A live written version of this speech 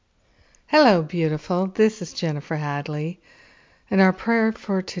Hello, beautiful. This is Jennifer Hadley, and our prayer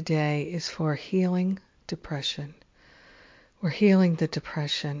for today is for healing depression. We're healing the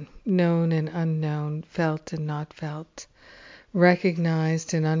depression, known and unknown, felt and not felt,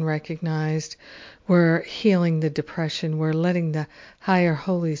 recognized and unrecognized. We're healing the depression. We're letting the higher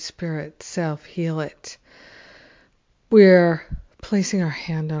Holy Spirit self heal it. We're placing our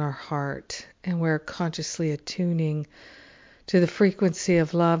hand on our heart, and we're consciously attuning to the frequency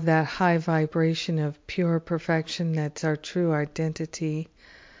of love, that high vibration of pure perfection that's our true identity.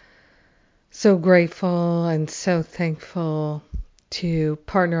 So grateful and so thankful to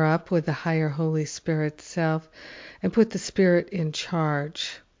partner up with the higher Holy Spirit self and put the Spirit in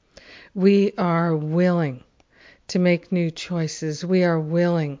charge. We are willing to make new choices. We are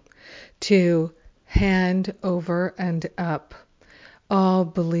willing to hand over and up all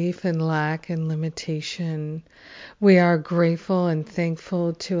belief and lack and limitation. We are grateful and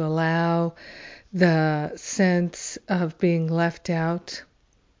thankful to allow the sense of being left out,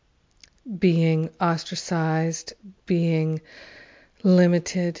 being ostracized, being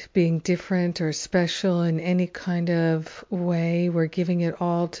limited, being different or special in any kind of way. We're giving it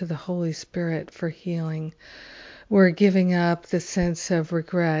all to the Holy Spirit for healing. We're giving up the sense of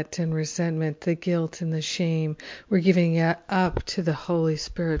regret and resentment, the guilt and the shame. We're giving it up to the Holy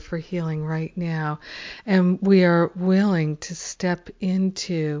Spirit for healing right now. And we are willing to step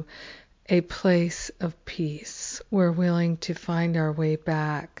into a place of peace. We're willing to find our way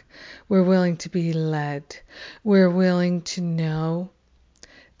back. We're willing to be led. We're willing to know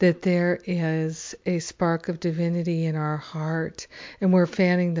that there is a spark of divinity in our heart, and we're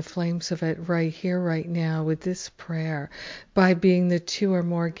fanning the flames of it right here, right now, with this prayer. By being the two or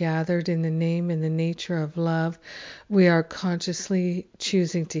more gathered in the name and the nature of love, we are consciously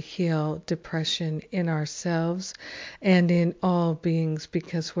choosing to heal depression in ourselves and in all beings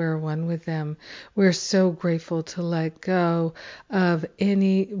because we're one with them. We're so grateful to let go of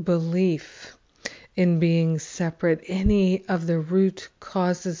any belief in being separate, any of the root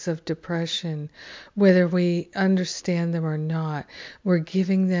causes of depression, whether we understand them or not. We're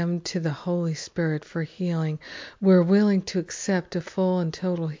giving them to the Holy Spirit for healing. We're willing to accept a full and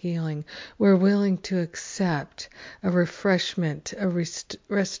total healing. We're willing to accept a refreshment, a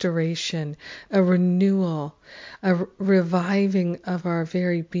restoration, a renewal, a reviving of our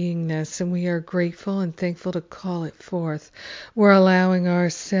very beingness, and we are grateful and thankful to call it forth. We're allowing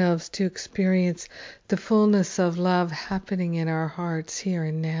ourselves to experience the fullness of love happening in our hearts here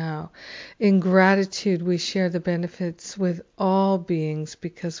and now. In gratitude, we share the benefits with all beings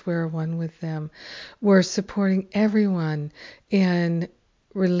because we're one with them. We're supporting everyone in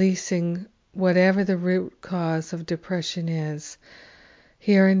releasing whatever the root cause of depression is.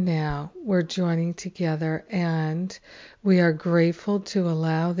 Here and now, we're joining together and we are grateful to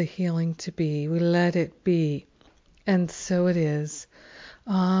allow the healing to be. We let it be. And so it is.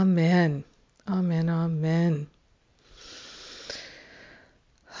 Amen. Amen, amen.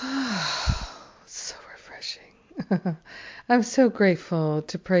 So refreshing. I'm so grateful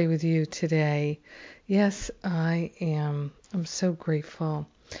to pray with you today. Yes, I am. I'm so grateful.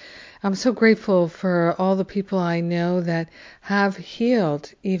 I'm so grateful for all the people I know that have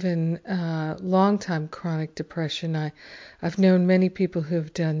healed even long-time chronic depression. I've known many people who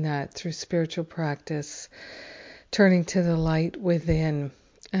have done that through spiritual practice, turning to the light within.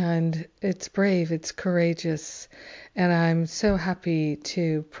 And it's brave, it's courageous, and I'm so happy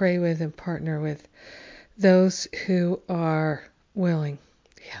to pray with and partner with those who are willing.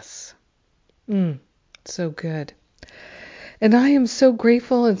 Yes. So good. And I am so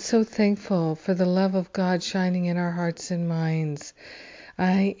grateful and so thankful for the love of God shining in our hearts and minds.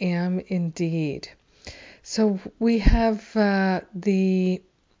 I am indeed. So we have the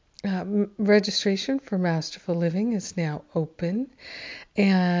registration for Masterful Living is now open,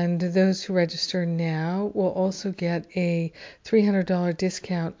 and those who register now will also get a $300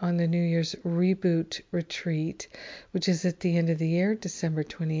 discount on the New Year's Reboot Retreat, which is at the end of the year, December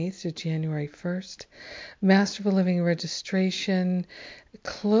 28th to January 1st. Masterful Living registration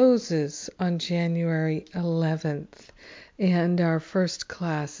closes on January 11th, and our first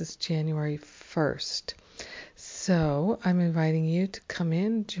class is January 1st. So I'm inviting you to come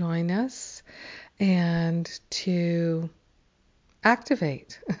in, join us, and to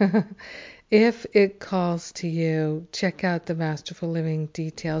activate. If it calls to you, check out the Masterful Living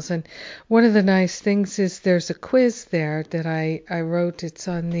details. And one of the nice things is there's a quiz there that I wrote. It's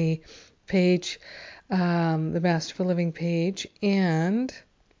on the page, the Masterful Living page, and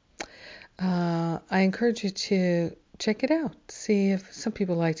I encourage you to check it out. See if some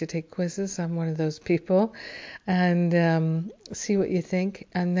people like to take quizzes. I'm one of those people. And see what you think.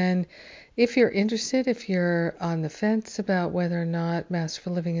 And then if you're interested, if you're on the fence about whether or not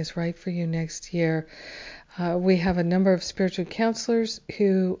Masterful Living is right for you next year, we have a number of spiritual counselors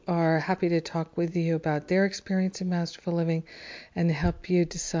who are happy to talk with you about their experience in Masterful Living and help you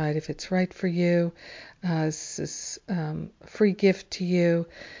decide if it's right for you. This is a free gift to you.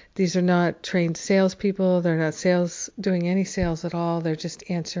 These are not trained salespeople. They're not doing any sales at all. They're just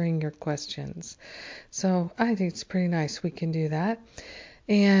answering your questions. So I think it's pretty nice we can do that.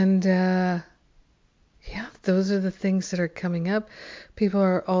 And yeah, those are the things that are coming up. People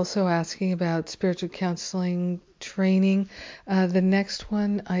are also asking about spiritual counseling training. The next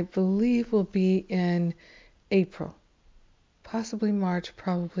one, I believe, will be in April. Possibly March,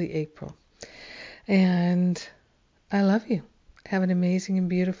 probably April. And I love you. Have an amazing and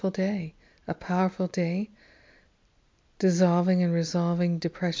beautiful day. A powerful day. Dissolving and resolving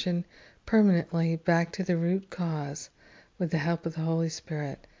depression permanently back to the root cause with the help of the Holy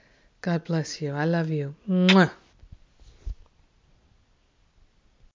Spirit. God bless you. I love you. Mwah.